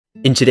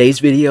In today's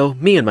video,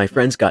 me and my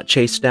friends got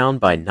chased down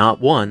by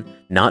not one,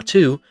 not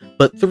two,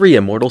 but 3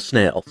 immortal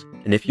snails,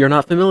 and if you're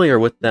not familiar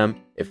with them,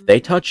 if they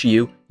touch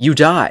you, you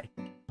die.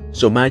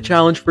 So my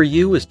challenge for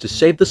you is to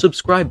save the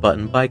subscribe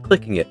button by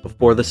clicking it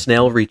before the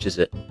snail reaches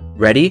it.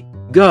 Ready?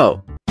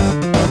 Go!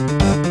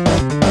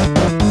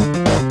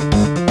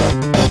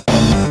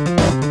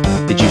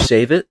 Did you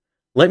save it?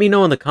 Let me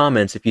know in the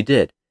comments if you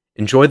did.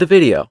 Enjoy the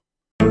video!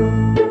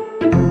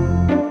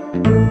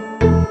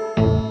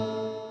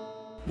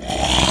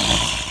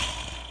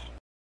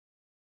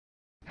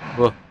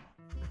 Whoa.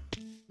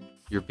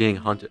 You're being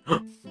hunted.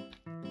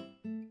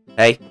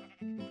 Hey,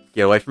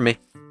 get away from me.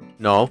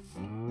 No.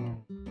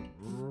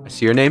 I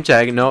see your name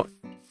tag. No.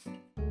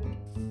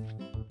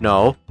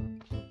 No.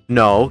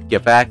 No,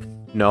 get back.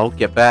 No,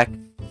 get back.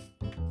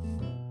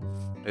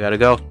 I gotta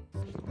go.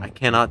 I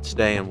cannot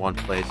stay in one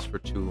place for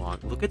too long.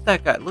 Look at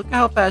that guy. Look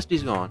how fast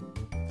he's going.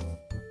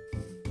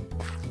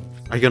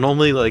 I can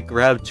only, like,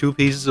 grab 2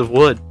 pieces of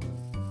wood.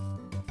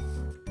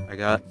 I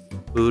got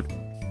food.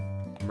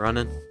 I'm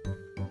running.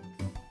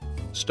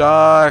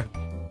 Star!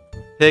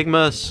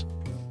 Pigmous!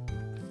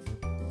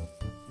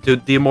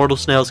 Dude, the immortal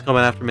snail's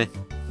coming after me.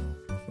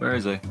 Where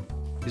is he?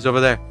 He's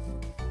over there.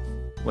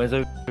 Where's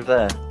over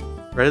there?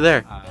 Right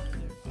there.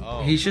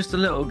 Oh. He's just a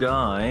little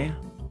guy.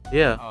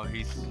 Yeah. Oh,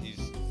 he's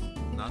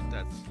not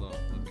that slow.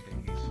 Okay,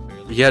 he's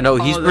fairly. Yeah, no,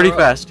 he's pretty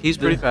fast. He's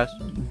pretty fast.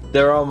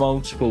 There are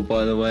multiple,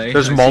 by the way.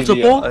 There's I see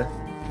multiple?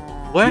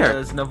 Yeah, Where?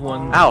 there's another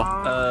one.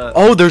 Ow.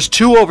 Oh, there's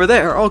 2 over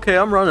there. Okay,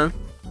 I'm running.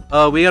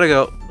 We gotta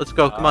go. Let's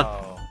go. Come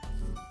on.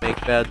 Make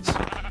beds.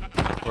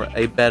 Or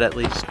a bed at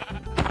least.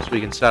 So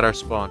we can set our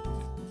spawn.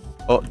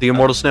 Oh, the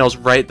immortal snail's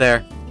right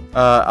there.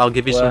 I'll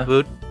give you some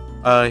food.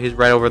 He's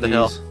right over the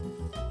hill.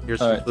 Here's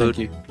some food.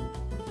 Thank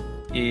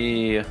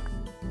you. Yeah.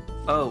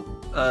 Oh,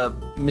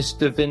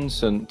 Mr.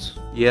 Vincent.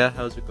 Yeah,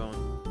 how's it going?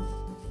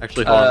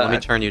 Actually, hold on. Let me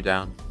turn you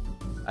down.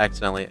 I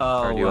accidentally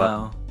turned you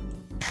up.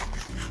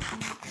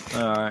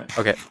 Alright.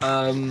 Okay.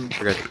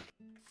 We're good.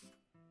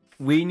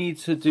 We need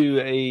to do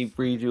a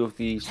redo of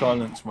the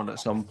silence mod at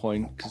some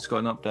point because it's got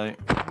an update.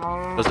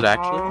 Does it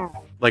actually?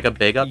 Like a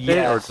big update,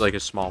 Yes. or it's like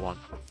a small one?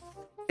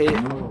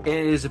 It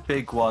is a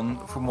big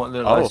one from what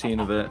little I've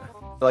seen of it.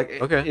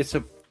 Like, Okay. it's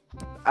a.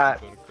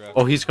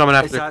 Oh, he's coming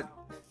after.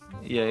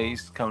 Yeah,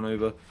 he's coming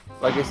over.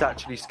 Like, it's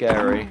actually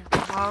scary.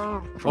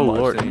 Oh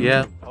lord,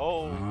 yeah.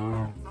 Oh.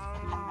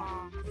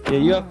 Yeah,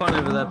 you have fun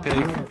over there,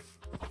 pig.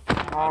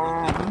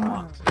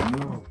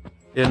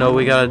 Yeah, no,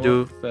 we gotta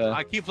do.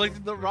 I keep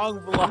clicking the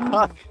wrong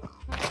block.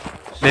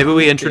 Maybe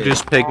we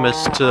introduce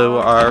Pigmous to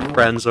our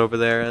friends over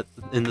there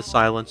in the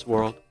silence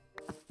world.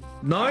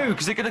 No,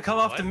 because they're gonna come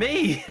after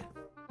me.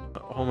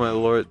 Oh my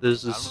lord,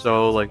 this is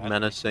so like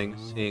menacing.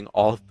 Seeing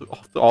all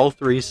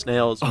 3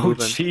 snails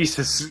moving. Oh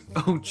Jesus!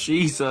 Oh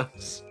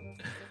Jesus!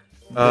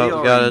 We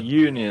gotta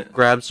unit.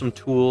 grab some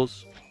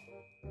tools.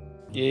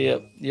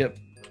 Yep.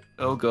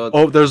 Oh god.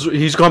 Oh,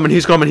 he's coming.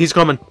 He's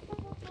coming.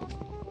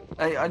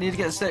 Hey, I need to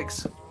get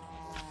 6.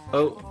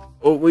 Oh,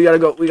 we gotta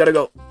go.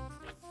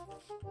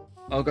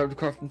 I'll grab the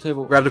crafting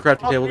table. Grab the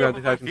crafting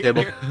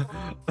table.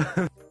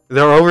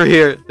 They're over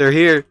here. They're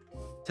here.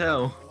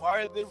 Tell.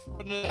 Why are they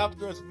running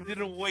after us? We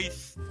didn't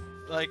waste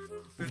like.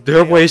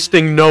 They're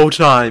wasting no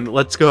time.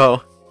 Let's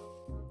go.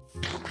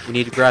 We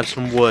need to grab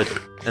some wood,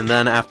 and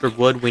then after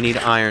wood, we need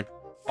iron.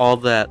 All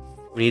that.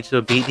 We need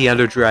to beat the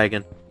Ender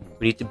Dragon.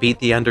 We need to beat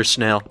the Ender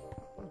Snail.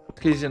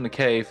 He's in the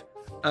cave.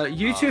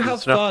 You two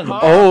have fun.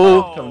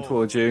 Oh. Coming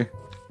towards you.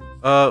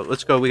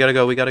 Let's go. We gotta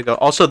go.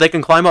 Also, they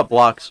can climb up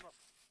blocks.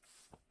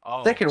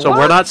 Oh. They can So what?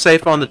 we're not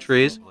safe on the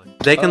trees.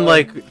 They can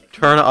like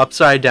turn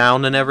upside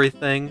down and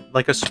everything,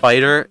 like a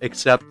spider,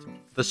 except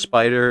the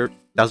spider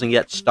doesn't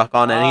get stuck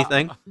on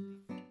anything.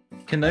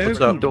 Can they What's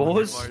open up?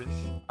 doors?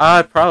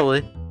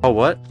 Probably. Oh,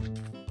 what?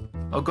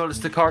 Oh god, it's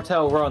the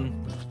cartel.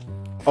 Run.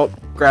 Oh,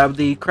 grab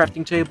the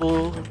crafting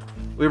table.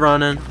 We're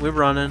running.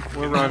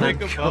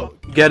 Make a boat.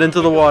 Get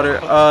into the water.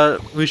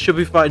 We should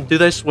be fine. Do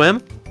they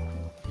swim?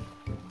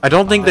 I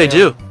don't think they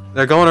do.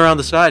 They're going around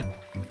the side.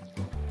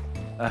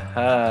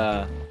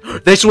 Aha.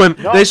 They swim.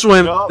 They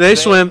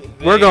swim.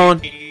 We're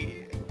going.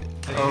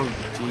 Oh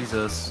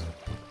Jesus.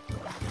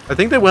 I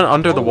think they went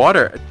under the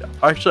water.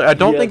 Actually, I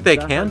don't think they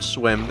can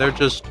swim. They're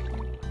just...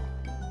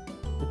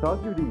 It's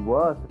arguably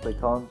worse if they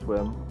can't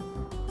swim.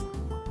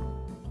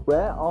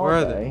 Where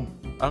are they?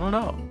 I don't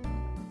know.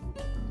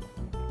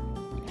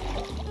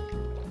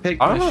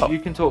 Pigmous, you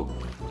can talk.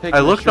 Pigmous, I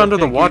looked under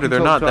the water. They're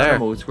not there.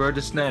 Animals. Where are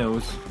the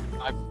snails?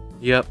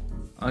 Yep.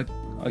 I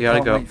gotta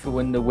can't go. wait for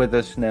when the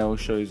wither snail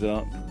shows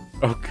up.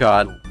 Oh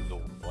god. The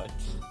what?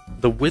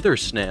 The wither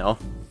snail.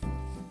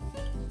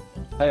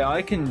 Hey,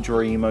 I can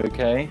dream,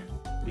 okay?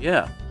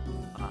 Yeah.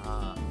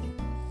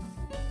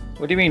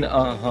 What do you mean,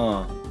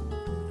 uh-huh?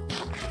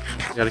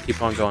 We gotta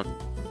keep on going.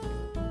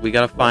 We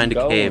gotta find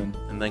a cave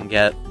and then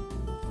get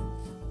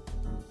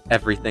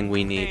everything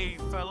we need. Hey,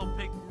 fellow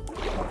pig.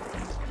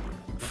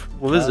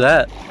 What was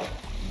that?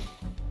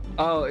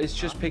 Oh, it's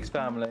just Pig's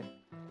family.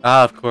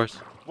 Ah, of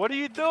course. What are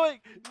you doing?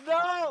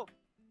 No!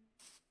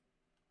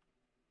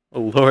 Oh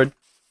lord.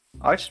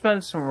 I just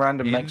spent some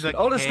random In Mexican. the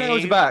Oh, the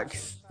snail's cave? back.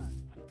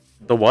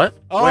 The what?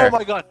 Oh Where?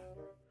 my god!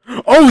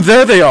 Oh,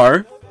 there they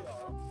are!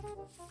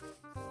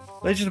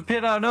 They just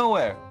appeared out of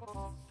nowhere.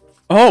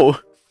 Oh!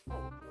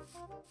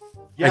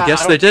 Yeah, I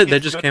guess don't they did. think They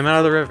it's just good came out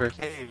of the river.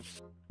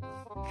 cave.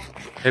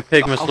 Hey,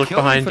 Pigmous, I'll look kill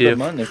behind for you. the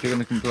money if you're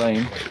gonna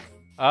complain.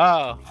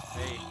 Oh.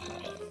 Hey.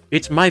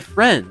 It's my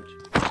friend.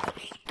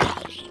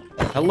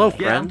 Hello,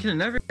 Yeah, I'm friend.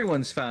 killing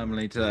everyone's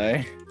family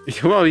today.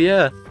 Oh,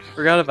 yeah.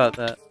 Forgot about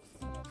that.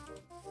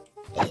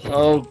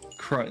 Oh,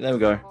 crap. There we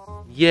go.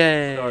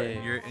 Yay. Sorry,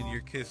 in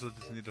your case, we'll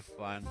just need to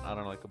find, I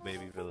don't know, like a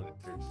baby village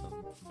or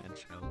some man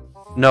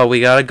child. No,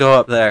 we gotta go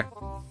up there.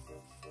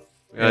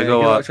 We gotta Yeah,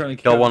 go good luck up. trying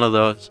to Kill kill- one of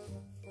those.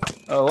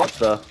 Oh, what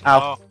the?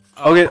 Ow.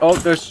 Oh, Okay, oh,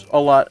 there's a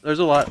lot. There's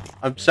a lot.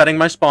 I'm setting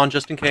my spawn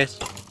just in case.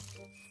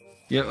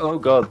 Yeah, oh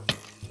god.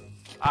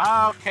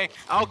 okay,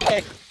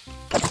 okay.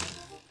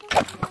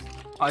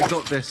 I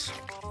got this.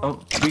 Oh,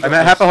 I'm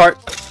at half a heart.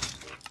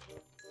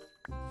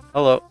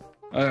 Hello.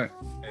 Alright,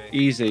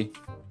 easy.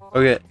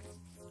 Okay.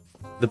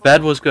 The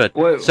bed was good.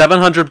 Wait.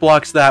 700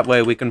 blocks that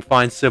way, we can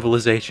find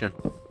civilization.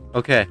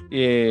 Okay.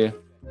 Yeah.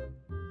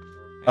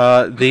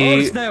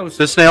 The snails.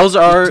 the snails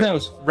are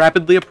Snails.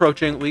 rapidly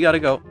approaching. We gotta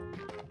go.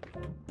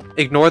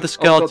 Ignore the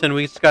skeleton.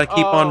 We just gotta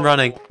keep on Oh.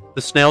 running.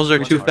 The snails are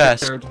too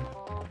fast.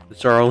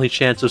 It's our only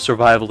chance of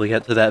survival to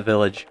get to that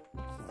village.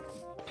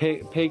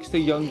 Pig's the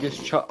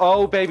youngest child.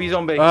 Oh, baby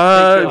zombie.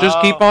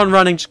 Just keep on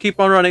running. Just keep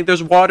on running.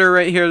 There's water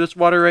right here. There's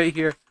water right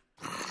here.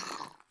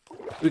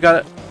 We got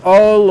it.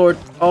 Oh lord.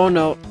 Oh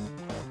no.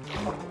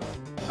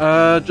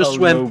 Just Oh,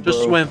 swim. no, Just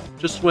bro. swim.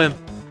 Just swim.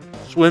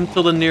 Swim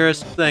to the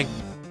nearest thing.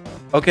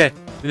 Okay,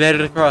 we made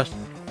it across.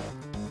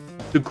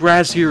 The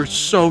grass here is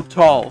so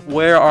tall.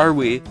 Where are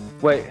we?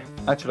 Wait,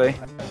 actually. I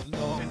have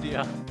no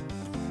idea.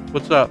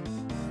 What's up?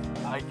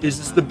 I Is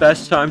this the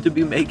best time to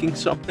be making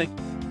something?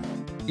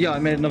 Yeah, I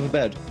made another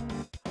bed.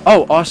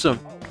 Oh, awesome.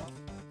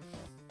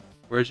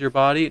 Where's your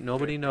body?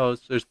 Nobody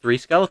knows. There's 3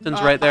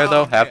 skeletons right there,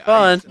 though. okay, Have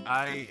fun.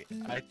 I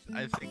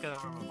think I know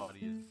where my body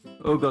is.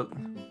 Oh god.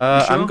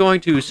 I'm sure?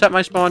 going to set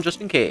my spawn just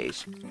in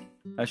case.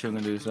 Actually, I'm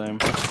gonna do the same.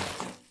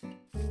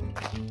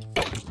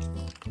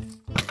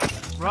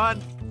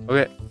 Run!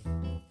 Okay,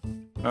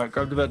 Alright,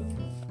 grab the bed.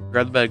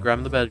 grab the bed,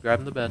 grab the bed,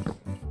 grab the bed.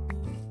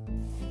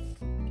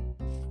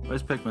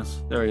 Where's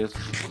Pigmous? There he is.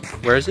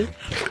 Where is he?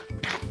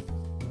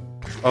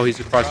 Oh, he's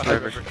across the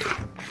river.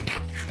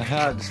 I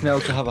had the snail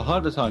to have a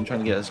harder time trying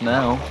to get us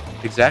now.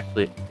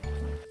 Exactly.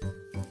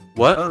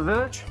 What? Oh, the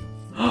village?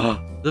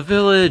 The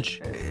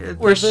village! It's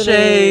We're the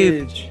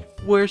saved. village.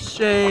 We're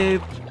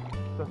saved!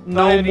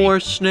 No Society. more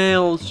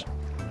snails!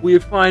 We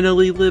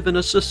finally live in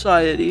a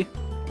society.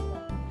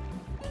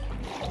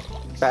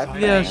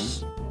 Batman.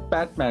 Yes.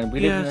 Batman.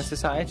 We live in a Yes.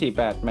 society,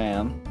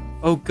 Batman.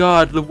 Oh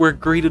god, we're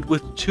greeted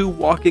with 2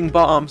 walking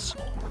bombs.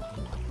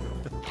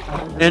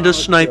 And a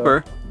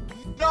sniper.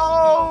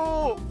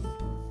 No!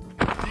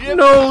 Jim,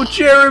 No,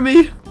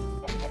 Jeremy!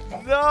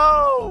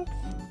 No!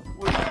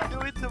 What are you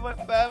doing to my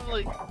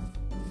family?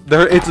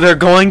 They're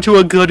going to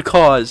a good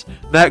cause.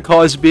 That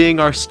cause being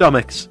our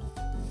stomachs.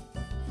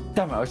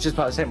 Damn it, I was just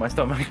about to say my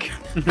stomach.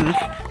 There's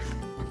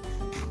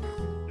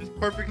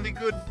perfectly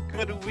good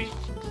wheat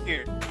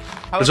here.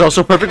 There's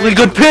also perfectly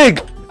good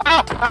pig!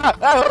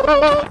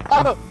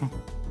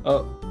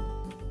 Oh,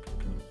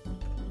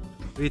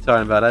 What are you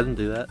talking about? I didn't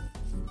do that.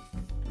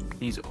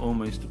 he's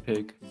almost a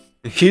pig.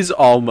 He's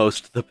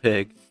almost the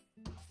pig.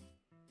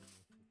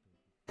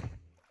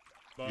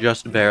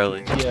 Just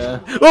barely. Yeah.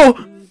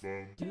 Oh!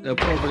 They'll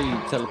probably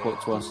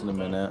teleport to us in a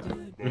minute.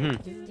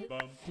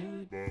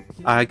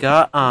 I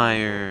got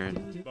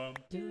iron.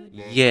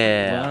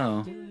 Yeah.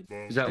 Wow.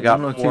 Is that I got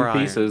 1 or 4 2 iron.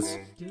 pieces?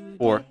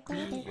 4.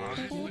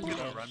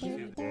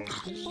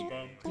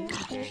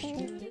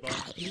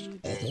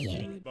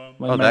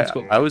 My Oh, man's that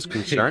got I was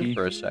concerned picky.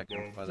 for a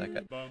second by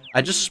that guy.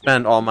 I just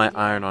spent all my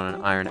iron on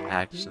an iron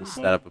axe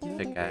instead of a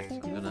pickaxe.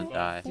 I'm gonna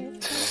die.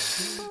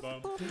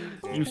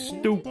 You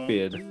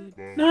stupid.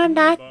 No, I'm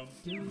not.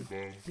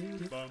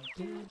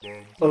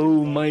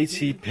 Oh,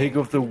 mighty pig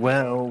of the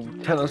well,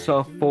 tell us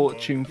our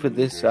fortune for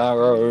this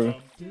arrow.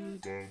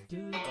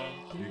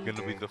 You're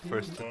gonna be the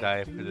first to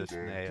die for the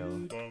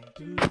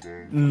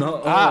snail.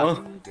 No.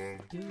 Ah.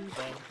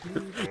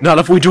 Not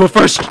if we do it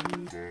first.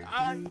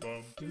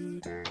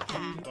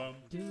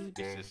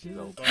 This is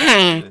so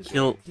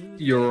Kill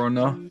Your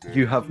Honor,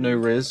 you have no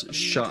riz.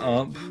 Shut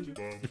up.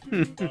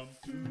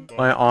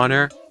 my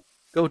honor.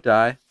 Go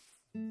die.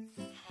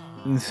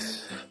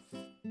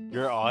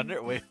 Your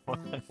honor? Wait, what?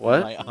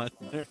 What? My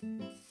honor?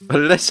 What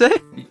did I say?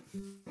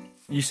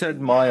 You said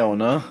my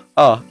honor.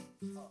 Oh.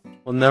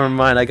 Well, never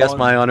mind. I guess On-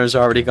 my honor's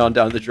already gone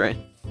down the drain.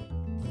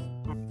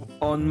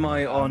 On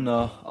my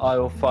honor,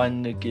 I'll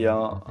find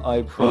Nigia.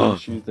 I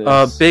promise you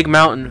this. Big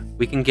mountain.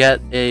 We can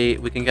get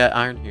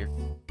iron here.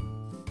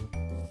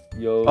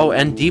 Yo. Oh,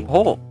 and deep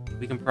hole.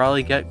 We can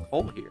probably get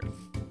coal here.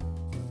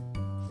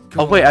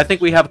 Oh wait, I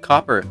think we have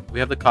copper. We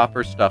have the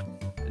copper stuff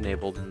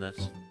enabled in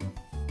this.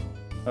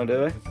 Oh,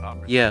 do we?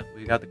 Copper. Yeah,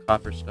 we got the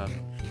copper stuff. So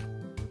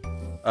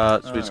we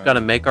just Alright.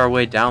 gotta make our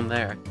way down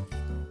there.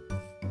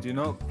 Do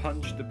not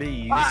punch the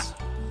bees. Ah!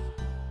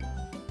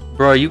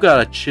 Bro, you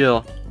gotta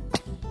chill.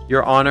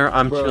 Your Honor,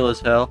 I'm Bro. chill as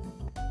hell.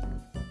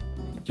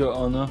 Your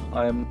Honor,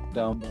 I am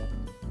down.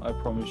 I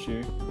promise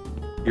you.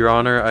 Your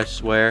Honor, I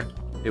swear,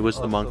 it was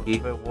the Oh, monkey.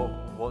 So,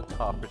 what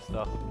copper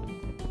stuff?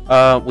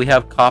 We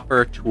have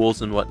copper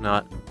tools and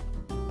whatnot.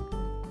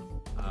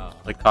 Oh,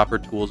 Like copper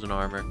tools and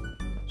armor.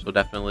 So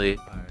definitely,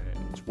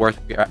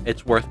 alright.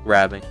 it's worth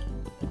grabbing.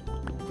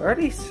 Where are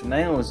these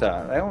snails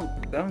at? They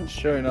don't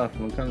show enough.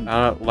 I'm kind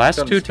of, Last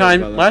kinda two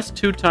scared by that. last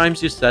two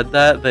times you said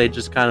that, they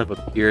just kind of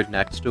appeared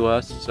next to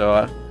us.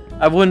 So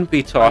I wouldn't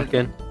be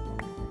talking.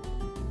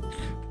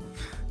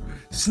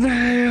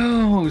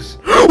 Snails!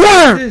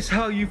 Where? Is this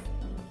how you...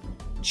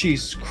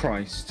 Jesus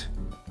Christ.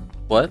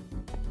 What?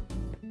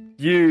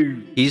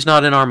 You... He's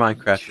not in our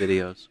Minecraft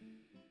videos.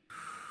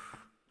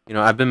 You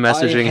know, I've been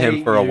messaging him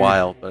hate for a you.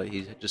 while, but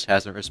he just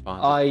hasn't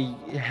responded. I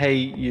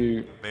hate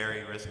you.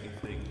 Very risky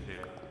thing to do.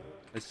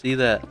 I see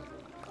that.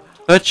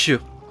 Hurt you.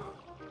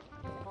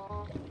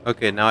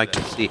 Okay, now I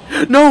can see.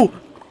 No!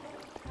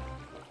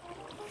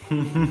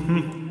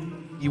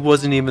 He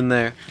wasn't even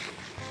there.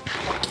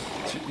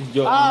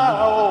 You're...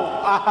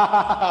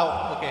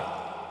 Ow! Okay.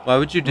 Why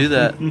would you do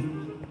that?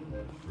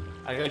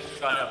 I got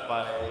shot up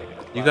by.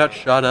 You got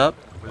shot up?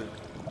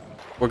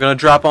 We're gonna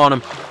drop on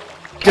him.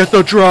 Get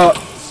the drop!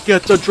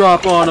 Get the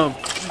drop on him!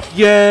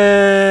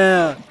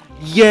 Yeah!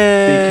 Be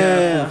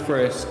Yeah! careful,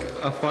 Frisk.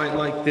 A fight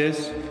like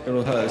this,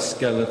 it'll hurt a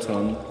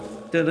skeleton.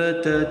 Da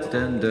da da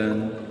dun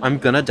dun. I'm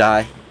gonna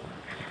die.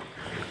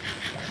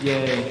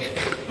 Yay.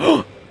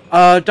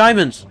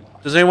 Diamonds!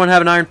 Does anyone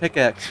have an iron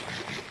pickaxe?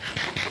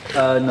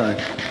 No.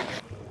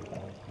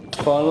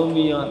 Follow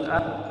me on...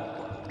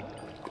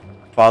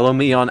 Follow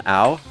me on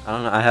OW? I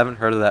don't know, I haven't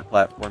heard of that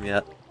platform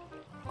yet.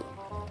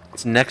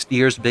 It's next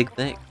year's big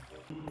thing.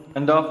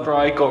 And after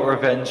I got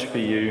revenge for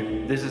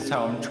you, this is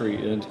how I'm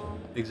treated.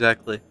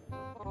 Exactly.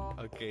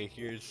 Okay,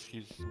 here's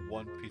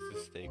one piece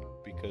of steak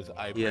because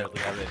I Yeah. barely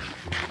have any.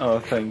 Oh,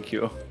 thank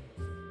you.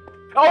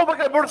 Oh my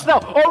god, Immortal Snail!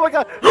 Oh my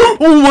god!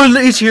 Oh,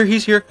 he's here,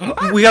 he's here.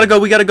 We gotta go,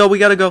 we gotta go, we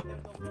gotta go.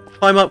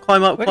 Climb up,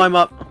 climb up, Wait. climb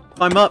up,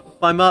 climb up,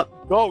 climb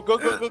up. Go, go,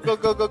 go, go, go,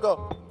 go, go,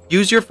 go!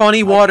 Use your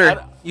funny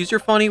water. Use your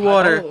funny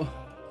water. Oh,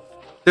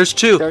 There's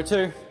two. there are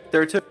two.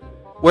 There are two.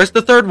 Where's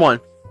the third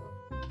one?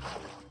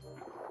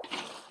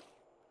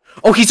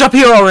 Oh, he's up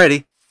here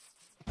already.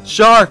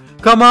 Star,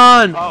 come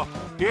on. Oh,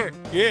 here,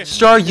 here!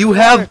 Star, you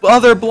have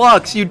other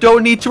blocks. You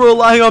don't need to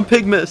rely on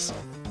Pigmous.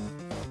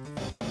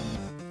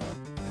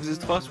 This is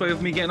the fast way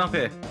of me getting up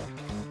here.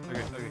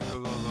 Okay, okay, go,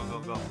 go, go,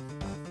 go, go.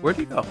 Where'd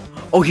he go?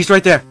 Oh, he's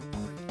right there.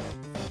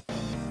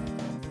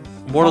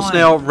 Mortal Fine.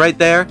 Snail right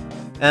there.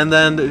 And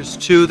then there's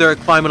two that are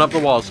climbing up the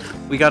walls.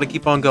 We gotta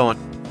keep on going.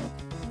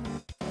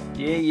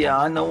 Yeah,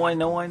 I know.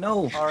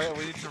 Alright,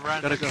 we need to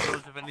run Gotta the go.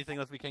 village if anything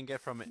else we can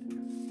get from it.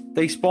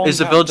 They spawned. Is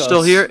the village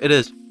still here? It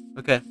is.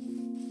 Okay.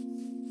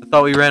 I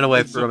thought we ran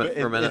away from it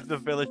for a minute. Is the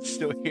village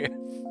still here?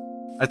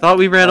 I thought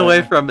we ran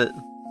away from it.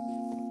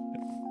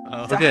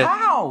 Oh. Okay.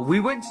 How?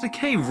 We went to the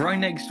cave right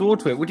next door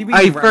to it. What do you mean?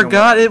 I you ran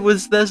forgot away? it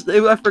was this.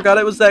 I forgot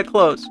it was that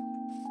close.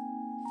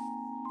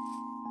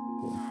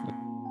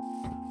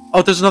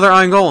 Oh, there's another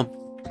iron golem.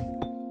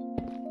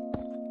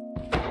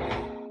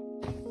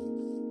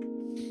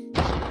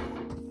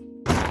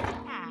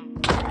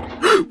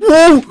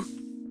 Whoa!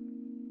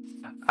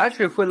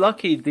 Actually, if we're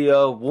lucky,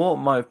 the water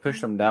might have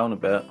pushed them down a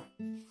bit.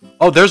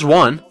 Oh, there's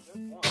one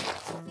Is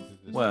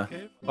this Where? the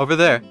cave? over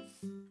there.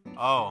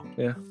 Oh.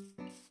 Yeah.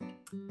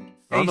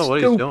 I don't know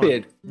what he's doing.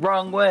 Stupid.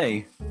 Wrong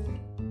way.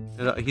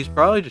 He's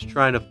probably just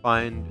trying to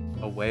find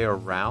a way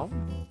around.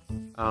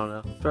 I don't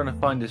know. Trying to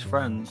find his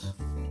friends.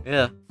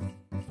 Yeah.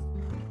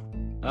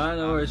 I don't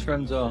know where his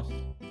friends are.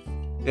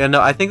 Yeah,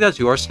 no, I think that's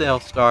your snail,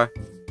 Star.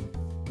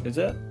 Is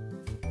it?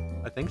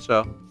 I think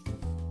so.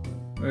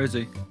 Where is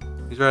he?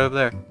 He's right over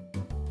there.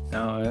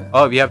 No.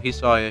 Oh, yep, he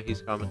saw you.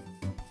 He's coming.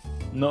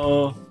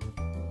 No.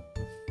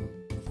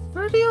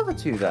 Where are the other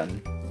two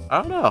then?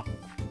 I don't know.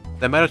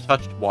 They might have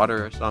touched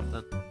water or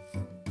something.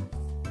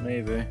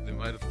 Maybe. They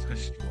might have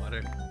touched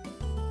water.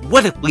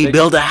 What if we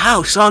build a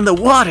house on the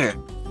water?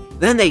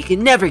 Then they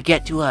can never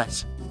get to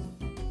us.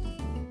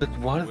 But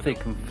what if they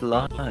can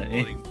fly?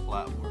 Floating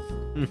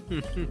platform.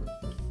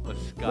 A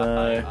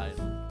sky No.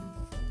 island.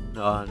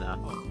 No, no.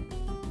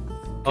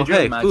 Could you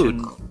Okay,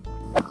 imagine? food.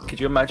 Could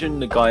you imagine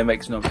the guy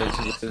makes an update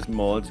to this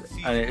mod,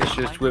 See, and it's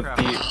just with Minecraft,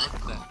 the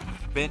what's that?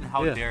 Ben,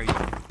 how Yeah. dare you?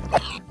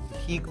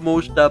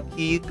 Pigmous the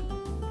pig.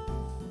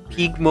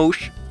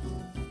 Pigmous.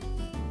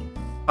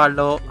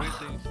 Hello.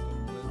 Everything's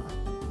complete.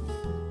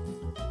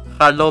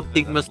 Hello,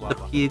 Pigmous the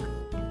pig.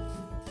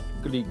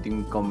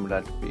 greeting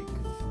comrade pig.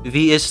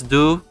 Wie ist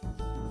du?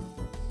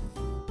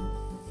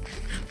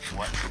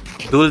 What?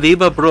 Du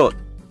lieber Brot.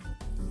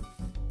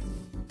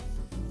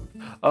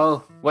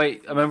 Oh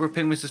wait, a member of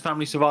Pigmous'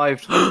 family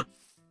survived.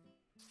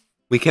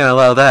 We can't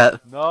allow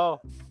that. No,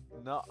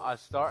 no. I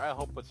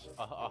hope it's.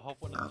 I hope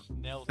one of the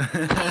snails.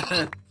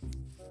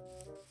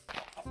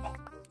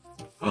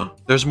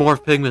 There's more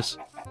of Pigmous.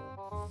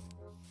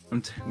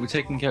 We're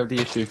taking care of the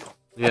issue.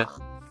 Yeah.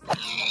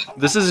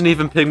 This isn't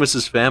even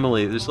Pigmous's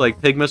family. There's like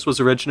Pigmous was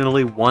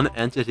originally one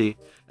entity,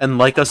 and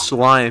like a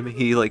slime,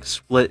 he like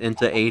split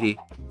into 80.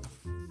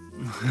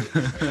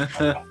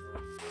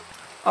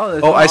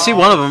 Oh, I see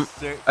one of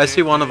them. I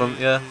see one of them.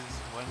 Yeah.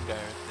 One guy right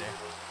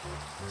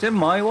there. Is it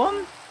my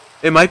one?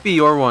 It might be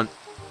your one.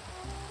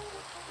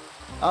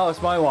 Oh,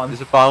 it's my one.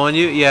 Is it following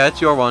you? Yeah,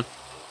 it's your one.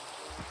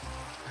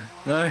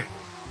 No.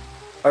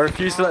 I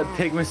refuse to let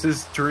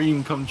Pigmous's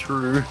dream come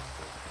true.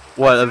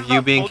 What, of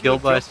you being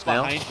killed by a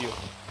snail? You.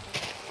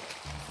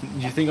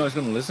 You think I was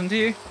going to listen to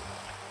you?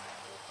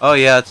 Oh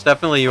yeah, it's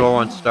definitely your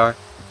one, Star.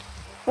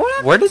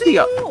 Where did the...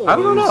 I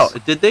don't know.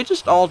 Did they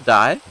just all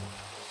die?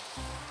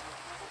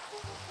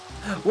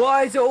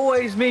 Why is it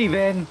always me,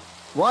 Vin?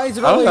 Why is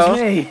it I don't always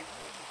know. me?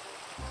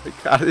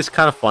 It's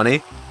kind of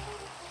funny.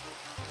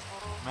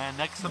 Man,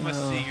 next time I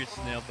see your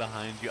snail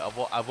behind you, I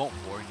won't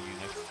warn you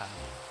next time.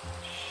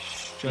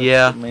 Shut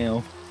Yeah. the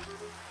mail.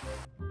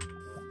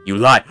 You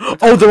lie.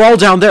 Oh, they're all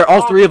down there.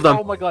 All three of them.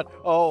 Oh my god.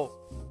 Oh.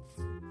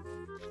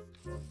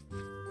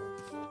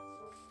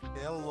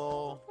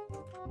 Hello.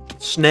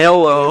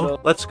 Snail-o.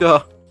 Let's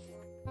go.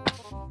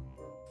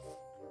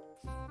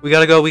 We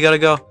gotta go. We gotta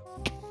go.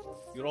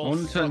 You're I all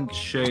want to turn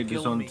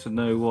shaders on to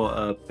know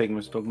what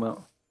Pigmous's talking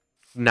about.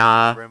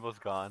 Nah. Rainbow's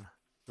gone.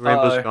 The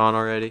rainbow's Uh-oh. gone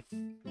already.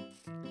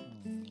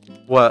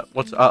 What?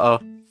 What's... Uh-oh.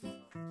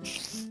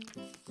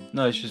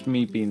 No, it's just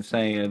me being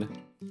sad.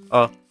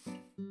 Oh.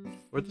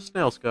 Where'd the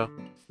snails go?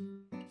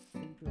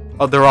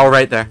 Oh, they're all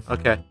right there.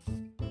 Okay.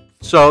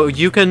 So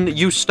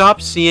you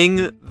stop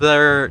seeing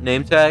their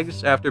name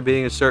tags after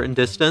being a certain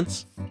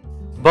distance,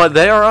 but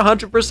they are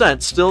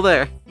 100% still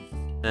there.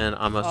 And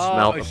I'm gonna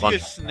smell I a see bunch. a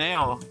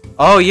snail.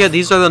 Oh yeah,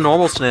 these are the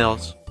normal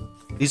snails.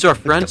 These are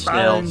French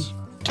snails.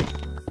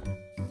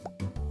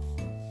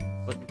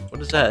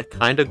 What is that?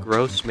 Kinda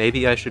gross.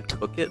 Maybe I should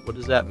cook it? What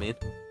does that mean?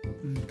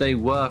 They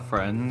were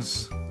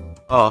friends.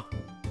 Oh.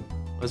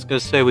 I was gonna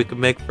say we could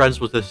make friends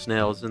with the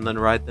snails and then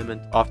ride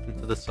them off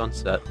into the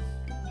sunset.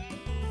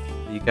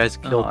 You guys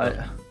killed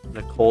them in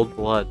a cold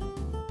blood.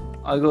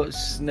 I got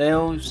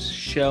snail's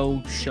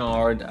shell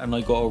shard and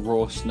I got a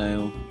raw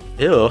snail.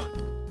 Ew.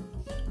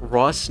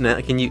 Raw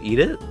snail. Can you eat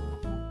it?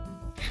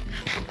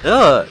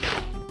 Ugh.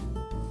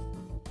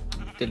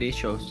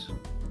 Delicious.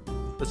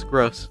 That's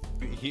gross.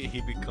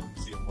 He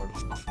becomes the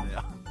immortal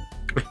snail.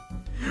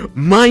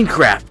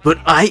 Minecraft, but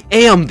I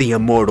am the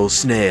immortal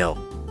snail.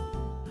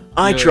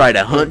 I Yeah. try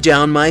to hunt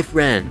down my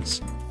friends.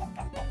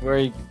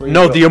 Where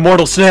No, the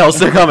immortal snails.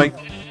 They're coming.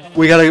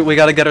 We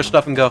gotta get our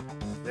stuff and go.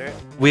 There.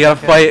 We gotta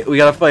fight. We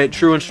gotta fight.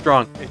 True and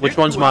strong. Which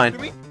one's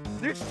mine?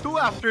 There's two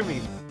after me.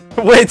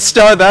 Wait,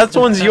 Star. That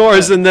one's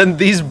yours, and then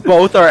these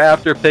both are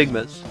after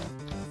Pigmous.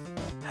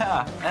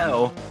 Ha!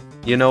 Hell.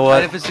 You know And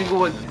what? if a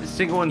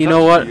single one You know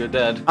touches what? you're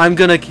dead. I'm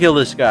gonna kill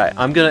this guy.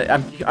 I'm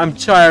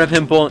tired of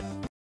him